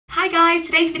Hi guys,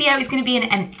 today's video is going to be an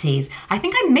empties. I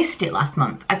think I missed it last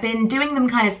month. I've been doing them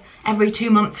kind of every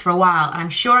 2 months for a while, and I'm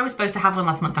sure I was supposed to have one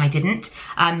last month and I didn't.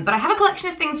 But I have a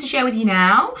collection of things to share with you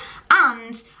now,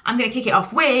 and I'm going to kick it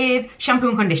off with shampoo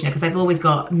and conditioner because I've always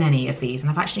got many of these,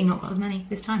 and I've actually not got as many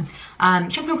this time.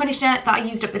 Shampoo and conditioner that I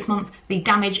used up this month, the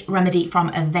Damage Remedy from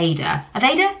Aveda.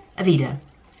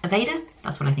 Aveda?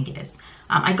 That's what I think it is.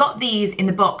 I got these in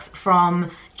the box from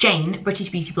Jane, British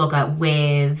beauty blogger,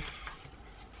 with...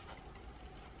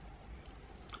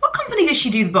 What company does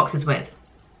she do the boxes with?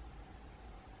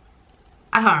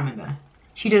 I can't remember.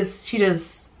 She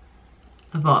does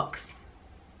a box.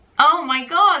 Oh my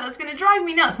god, that's gonna drive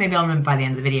me nuts. Maybe I'll remember by the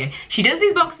end of the video. She does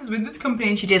these boxes with this company,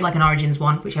 and she did like an Origins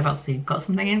one, which I've also got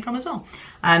something in from as well.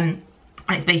 And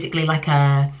it's basically like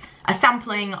a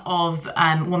sampling of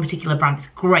one particular brand. It's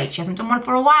great. She hasn't done one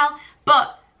for a while,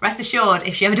 but rest assured,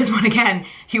 if she ever does one again,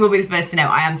 you will be the first to know.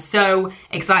 I am so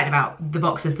excited about the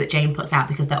boxes that Jane puts out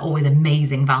because they're always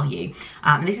amazing value.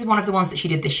 And this is one of the ones that she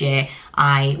did this year.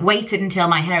 I waited until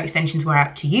my hair extensions were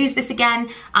out to use this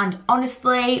again, and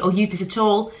honestly, or use this at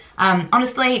all,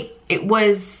 honestly, it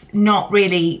was not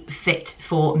really fit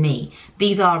for me.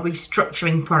 These are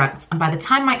restructuring products, and by the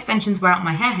time my extensions were out and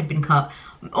my hair had been cut,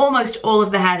 almost all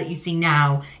of the hair that you see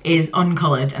now is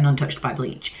uncoloured and untouched by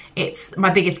bleach. It's my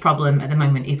biggest problem at the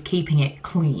moment is keeping it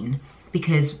clean,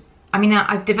 because I mean,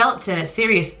 I've developed a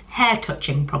serious hair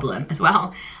touching problem as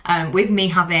well. With me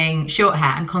having short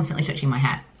hair, I'm constantly touching my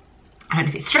hair. I don't know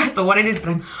if it's stress or what it is, but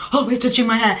I'm always touching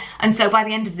my hair. And so by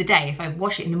the end of the day, if I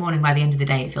wash it in the morning, by the end of the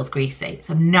day, it feels greasy. It's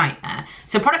a nightmare.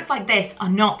 So products like this are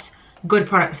not good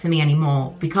products for me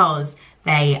anymore because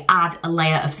they add a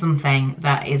layer of something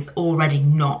that is already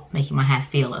not making my hair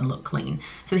feel and look clean.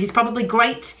 So this is probably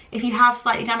great if you have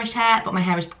slightly damaged hair, but my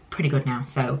hair is pretty good now.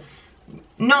 So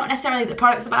not necessarily that the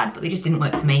products are bad, but they just didn't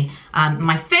work for me.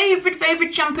 My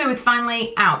favorite shampoo is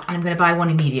finally out, and I'm gonna buy one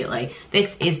immediately.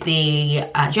 This is the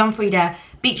John Frieda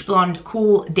Beach Blonde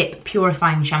Cool Dip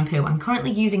Purifying Shampoo. I'm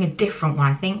currently using a different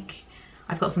one. I think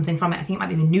I've got something from it. I think it might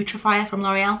be the Nutrifier from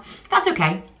L'Oreal. That's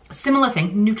okay. Similar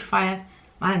thing, Nutrifier.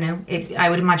 I don't know. I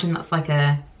would imagine that's like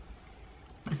that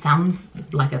sounds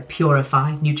like a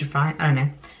purify, Nutrify, I don't know.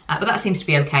 But that seems to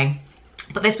be okay.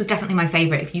 But this was definitely my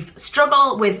favourite. If you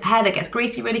struggle with hair that gets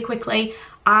greasy really quickly,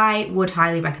 I would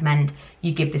highly recommend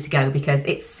you give this a go because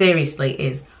it seriously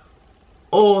is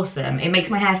awesome. It makes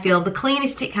my hair feel the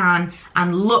cleanest it can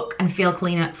and look and feel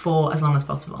cleaner for as long as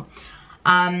possible.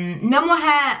 No more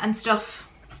hair and stuff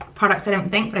products, I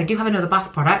don't think, but I do have another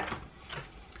bath product.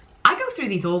 I go through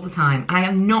these all the time, and I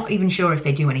am not even sure if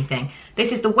they do anything.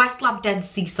 This is the Westlab Dead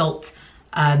Sea Salt.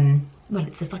 Well,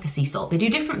 it's just like a sea salt. They do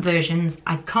different versions.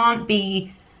 I can't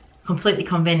be completely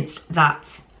convinced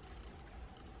that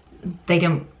they're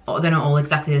not all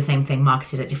exactly the same thing,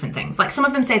 marketed at different things. Like, some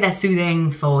of them say they're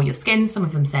soothing for your skin, some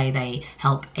of them say they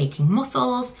help aching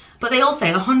muscles, but they all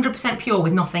say 100% pure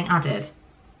with nothing added.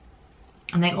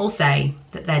 And they all say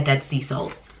that they're dead sea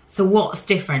salt. So what's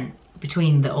different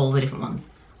between all the different ones?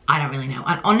 I don't really know.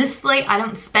 And honestly, I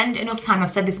don't spend enough time.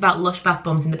 I've said this about Lush bath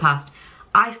bombs in the past.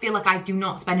 I feel like I do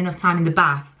not spend enough time in the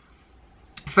bath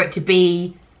for it to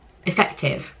be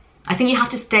effective. I think you have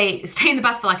to stay in the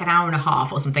bath for like an hour and a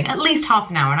half or something, at least half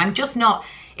an hour. And I'm just not,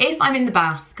 if I'm in the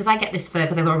bath, because I get this fur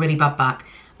because I've got a really bad back,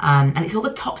 and it's all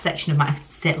the top section of my, I have to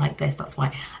sit like this, that's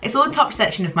why. It's all the top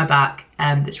section of my back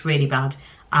that's really bad.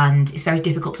 And it's very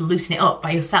difficult to loosen it up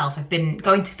by yourself. I've been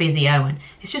going to physio and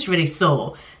it's just really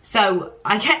sore. So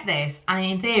I get this, and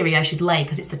in theory I should lay,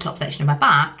 because it's the top section of my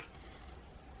back,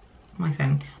 my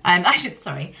phone, I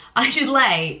should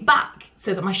lay back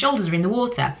so that my shoulders are in the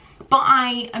water. But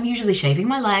I am usually shaving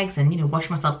my legs and, you know,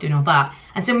 washing myself, doing all that.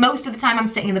 And so most of the time I'm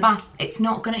sitting in the bath, it's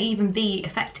not gonna even be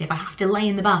effective. I have to lay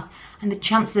in the bath, and the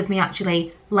chances of me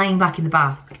actually laying back in the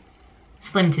bath,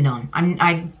 slim to none.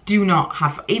 I do not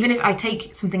have, even if I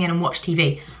take something in and watch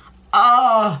TV,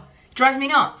 oh, it drives me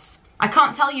nuts. I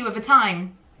can't tell you of a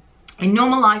time in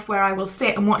normal life where I will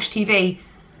sit and watch TV,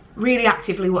 really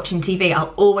actively watching TV.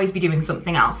 I'll always be doing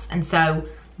something else. And so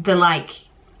the, like,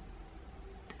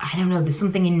 I don't know, there's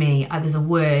something in me, there's a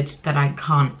word that I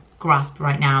can't grasp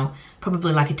right now,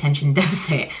 probably like attention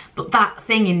deficit, but that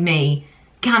thing in me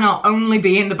cannot only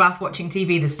be in the bath watching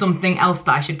TV. There's something else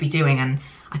that I should be doing, and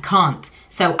I can't.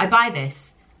 So I buy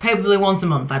this, probably once a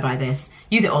month I buy this,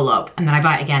 use it all up, and then I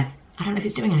buy it again. I don't know if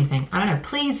it's doing anything. I don't know.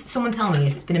 Please, someone tell me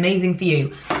if it's been amazing for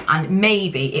you, and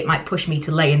maybe it might push me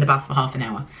to lay in the bath for half an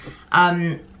hour.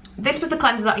 This was the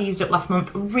cleanser that I used up last month.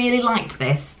 Really liked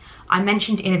this. I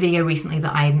mentioned in a video recently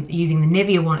that I'm using the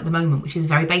Nivea one at the moment, which is a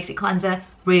very basic cleanser.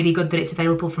 Really good that it's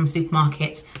available from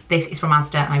supermarkets. This is from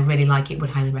Asda and I really like it, would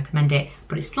highly recommend it.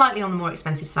 But it's slightly on the more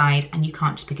expensive side and you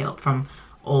can't just pick it up from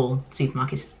all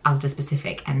supermarkets. It's Asda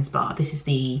specific and Spa. This is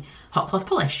the Hot Cloth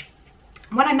Polish.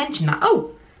 When I mentioned that,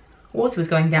 oh, water was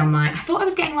going down my, I thought I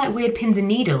was getting like weird pins and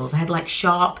needles. I had like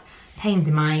sharp pains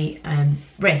in my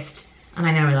wrist and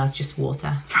I now realise just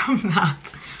water from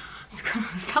that.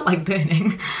 It felt like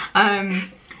burning.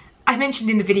 I mentioned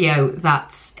in the video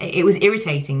that it was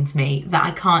irritating to me that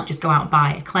I can't just go out and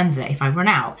buy a cleanser if I run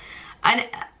out. And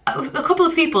a couple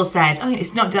of people said, oh,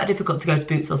 it's not that difficult to go to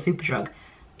Boots or Superdrug.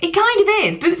 It kind of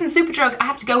is. Boots and Superdrug, I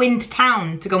have to go into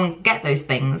town to go and get those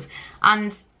things.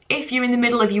 And if you're in the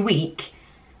middle of your week,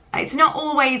 it's not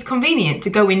always convenient to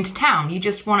go into town. You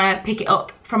just want to pick it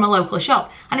up from a local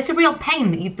shop. And it's a real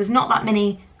pain that there's not that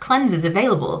many cleansers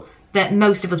available that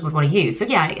most of us would want to use. So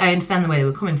yeah, I understand the way they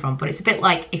were coming from, but it's a bit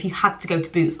like if you had to go to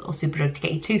Boots or Superdrug to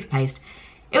get your toothpaste,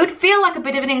 it would feel like a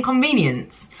bit of an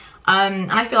inconvenience. And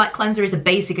I feel like cleanser is a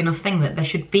basic enough thing that there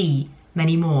should be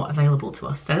many more available to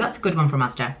us. So that's a good one from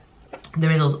Asda. There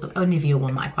is also a Nivea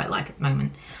one that I quite like at the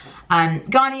moment.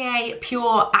 Garnier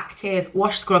Pure Active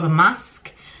Wash Scrub and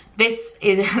Mask. This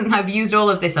is, I've used all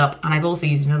of this up and I've also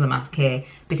used another mask here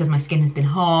because my skin has been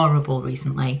horrible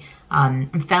recently. I'm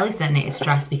fairly certain it is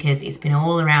stress because it's been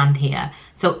all around here.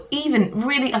 So even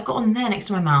really, I've got one there next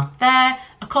to my mouth, there,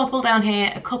 a couple down here,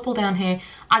 a couple down here.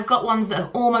 I've got ones that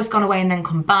have almost gone away and then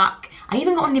come back. I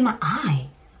even got one in my eye.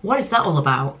 What is that all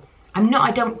about?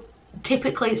 I don't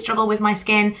typically struggle with my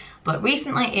skin, but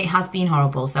recently it has been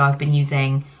horrible. So I've been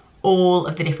using all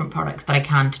of the different products that I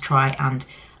can to try and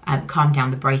calm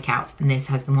down the breakouts, and this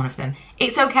has been one of them.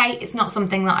 It's okay, it's not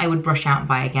something that I would brush out and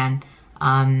buy again.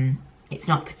 It's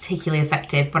not particularly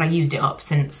effective, but I used it up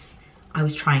since I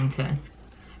was trying to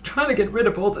get rid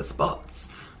of all the spots.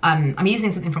 I'm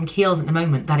using something from Kiehl's at the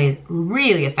moment that is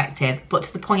really effective, but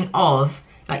to the point of,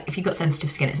 like, if you've got sensitive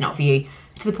skin, it's not for you.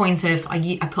 To the point of,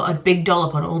 I put a big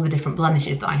dollop on all the different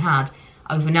blemishes that I had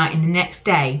overnight, and the next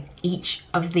day, each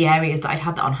of the areas that I'd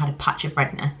had that on had a patch of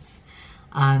redness.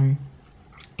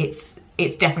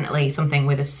 It's definitely something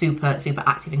with a super, super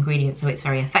active ingredient, so it's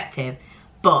very effective.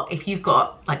 But if you've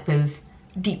got like those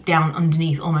deep down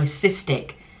underneath almost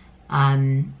cystic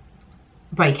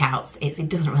breakouts, it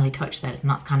doesn't really touch those, and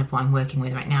that's kind of what I'm working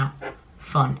with right now.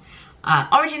 Fun.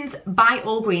 Origins by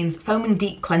Allgreens Foaming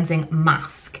Deep Cleansing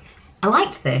Mask. I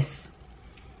liked this.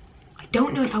 I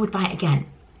don't know if I would buy it again.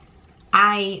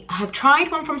 I have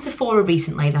tried one from Sephora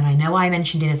recently that I know I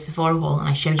mentioned in a Sephora haul and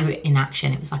I showed you it in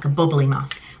action. It was like a bubbly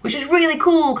mask, which was really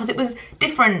cool because it was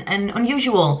different and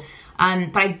unusual.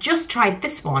 But I just tried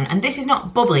this one, and this is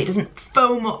not bubbly. It doesn't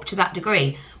foam up to that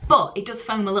degree, but it does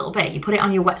foam a little bit. You put it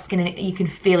on your wet skin and you can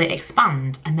feel it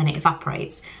expand and then it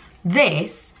evaporates.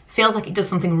 This feels like it does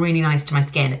something really nice to my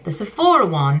skin. The Sephora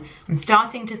one, I'm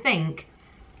starting to think,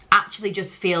 actually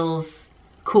just feels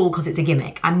cool because it's a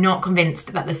gimmick. I'm not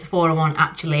convinced that the Sephora one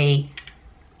actually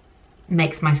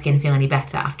makes my skin feel any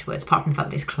better afterwards, apart from the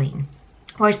fact that it's clean.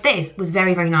 Whereas this was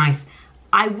very, very nice.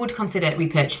 I would consider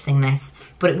repurchasing this,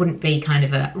 but it wouldn't be kind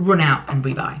of a run out and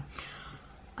rebuy.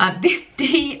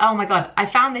 Oh my God, I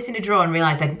found this in a drawer and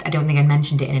realised I don't think I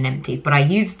mentioned it in an Empties, but I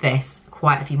used this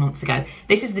quite a few months ago.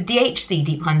 This is the DHC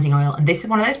Deep Cleansing Oil, and this is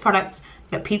one of those products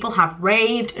that people have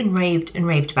raved and raved and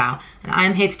raved about, and I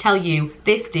am here to tell you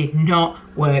this did not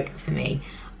work for me.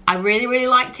 I really, really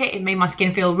liked it. It made my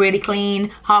skin feel really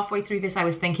clean. Halfway through this, I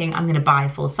was thinking, I'm gonna buy a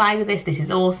full size of this. This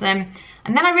is awesome.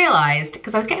 And then I realized,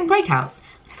 because I was getting breakouts,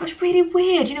 I thought it's really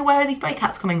weird. You know, where are these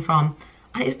breakouts coming from?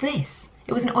 And it was this.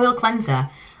 It was an oil cleanser.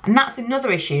 And that's another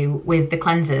issue with the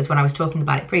cleansers when I was talking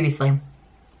about it previously.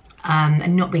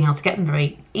 And not being able to get them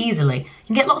very easily. You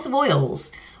can get lots of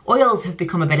oils. Oils have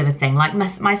become a bit of a thing. Like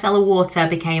micellar water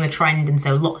became a trend, and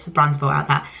so lots of brands brought out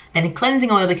that. Then a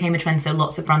cleansing oil became a trend, so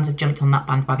lots of brands have jumped on that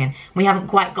bandwagon. We haven't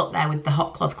quite got there with the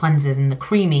hot cloth cleansers and the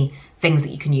creamy things that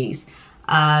you can use.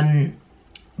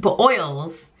 But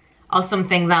oils are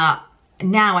something that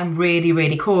now I'm really,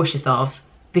 really cautious of,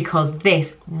 because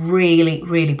this really,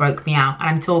 really broke me out. And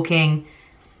I'm talking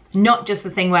not just the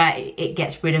thing where it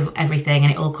gets rid of everything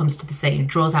and it all comes to the sea and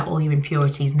draws out all your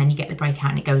impurities and then you get the breakout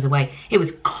and it goes away. It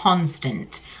was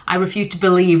constant. I refuse to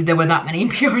believe there were that many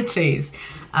impurities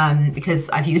because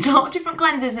I've used a lot of different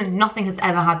cleansers and nothing has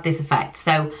ever had this effect.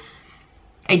 So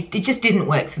it just didn't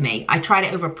work for me. I tried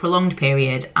it over a prolonged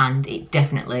period and it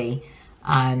definitely,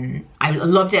 I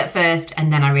loved it at first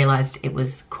and then I realised it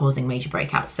was causing major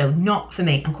breakouts. So not for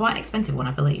me, and quite an expensive one,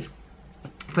 I believe,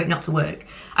 for it not to work.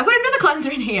 I've got another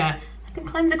cleanser in here. I've been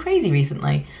cleanser crazy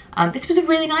recently. This was a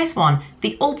really nice one.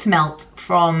 The Ultimelt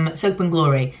from Soap and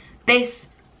Glory. This,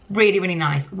 really, really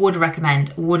nice. Would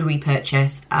recommend, would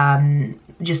repurchase.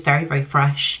 Just very, very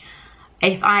fresh.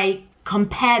 If I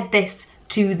compared this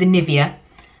to the Nivea,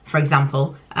 for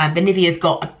example, the Nivea's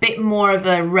got a bit more of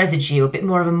a residue, a bit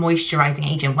more of a moisturising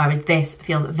agent, whereas this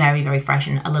feels very, very fresh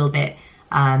and a little bit,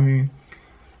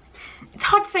 it's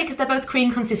hard to say because they're both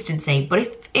cream consistency,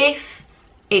 but if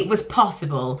it was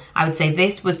possible, I would say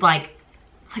this was like,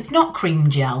 it's not cream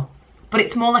gel, but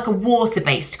it's more like a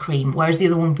water-based cream, whereas the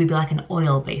other one would be like an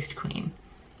oil-based cream.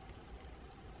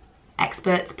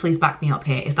 Experts, please back me up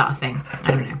here. Is that a thing?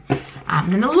 I don't know.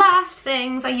 And then the last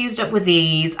things I used up with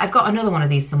these, I've got another one of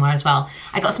these somewhere as well.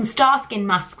 I got some Star Skin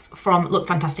masks from Look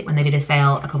Fantastic when they did a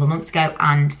sale a couple of months ago,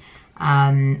 and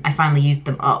I finally used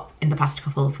them up in the past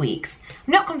couple of weeks.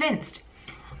 I'm not convinced.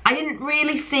 I didn't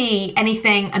really see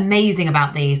anything amazing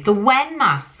about these. The Wen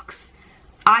masks,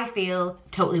 I feel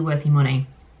totally worth your money.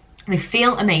 They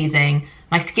feel amazing.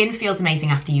 My skin feels amazing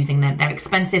after using them. They're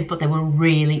expensive, but they were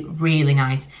really, really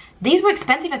nice. These were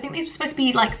expensive. I think these were supposed to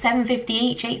be like $7.50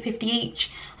 each, $8.50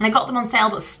 each. And I got them on sale,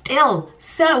 but still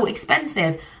so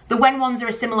expensive. The Wen ones are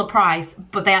a similar price,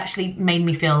 but they actually made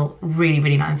me feel really,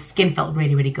 really nice. Skin felt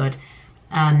really, really good.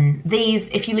 These,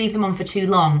 if you leave them on for too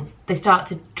long, they start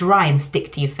to dry and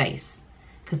stick to your face.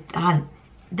 Because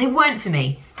they weren't for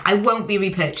me. I won't be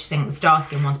repurchasing the Star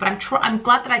Skin ones, but I'm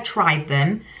glad that I tried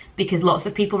them because lots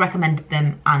of people recommended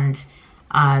them, and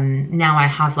now I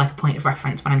have like a point of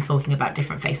reference when I'm talking about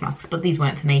different face masks, but these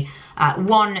weren't for me.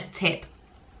 One tip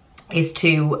is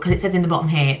to, because it says in the bottom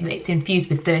here, it's infused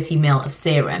with 30 ml of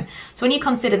serum. So when you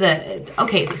consider that,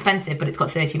 okay, it's expensive, but it's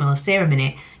got 30 ml of serum in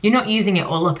it, you're not using it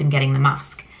all up and getting the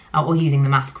mask, or using the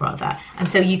mask rather. And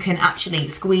so you can actually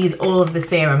squeeze all of the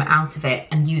serum out of it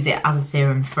and use it as a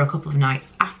serum for a couple of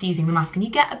nights after using the mask, and you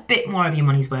get a bit more of your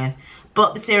money's worth.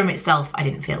 But the serum itself, I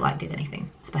didn't feel like did anything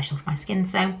special for my skin,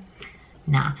 so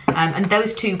nah. And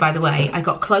those two, by the way, I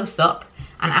got Close Up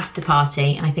and After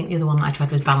Party, and I think the other one that I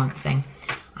tried was Balancing.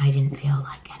 I didn't feel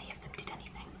like any of them did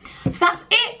anything. So that's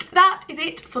it. That is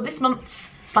it for this month's,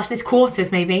 / this quarter's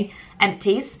maybe,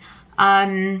 Empties.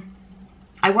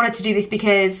 I wanted to do this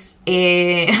because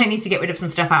I need to get rid of some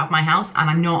stuff out of my house, and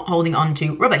I'm not holding on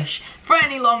to rubbish for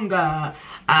any longer.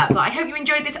 But I hope you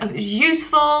enjoyed this. I hope it was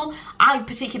useful. I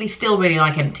particularly still really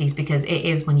like Empties because it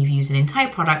is when you've used an entire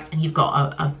product and you've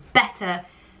got a better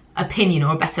opinion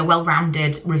or a better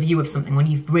well-rounded review of something when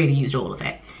you've really used all of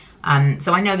it.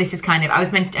 So I know this is kind of,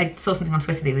 I saw something on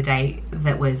Twitter the other day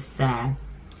that was, I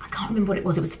can't remember what it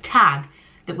was a tag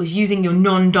that was using your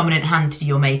non-dominant hand to do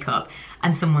your makeup,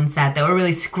 and someone said they were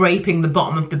really scraping the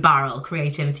bottom of the barrel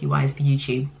creativity-wise for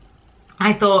YouTube.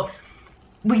 I thought,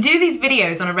 we do these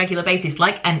videos on a regular basis,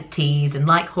 like Empties and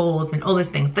like hauls and all those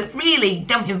things that really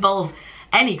don't involve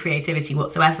any creativity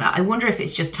whatsoever. I wonder if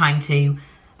it's just time to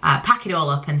pack it all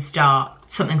up and start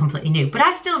something completely new. But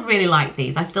I still really like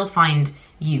these. I still find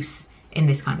use in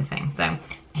this kind of thing. So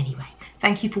anyway,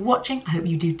 thank you for watching. I hope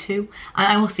you do too. And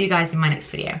I will see you guys in my next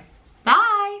video.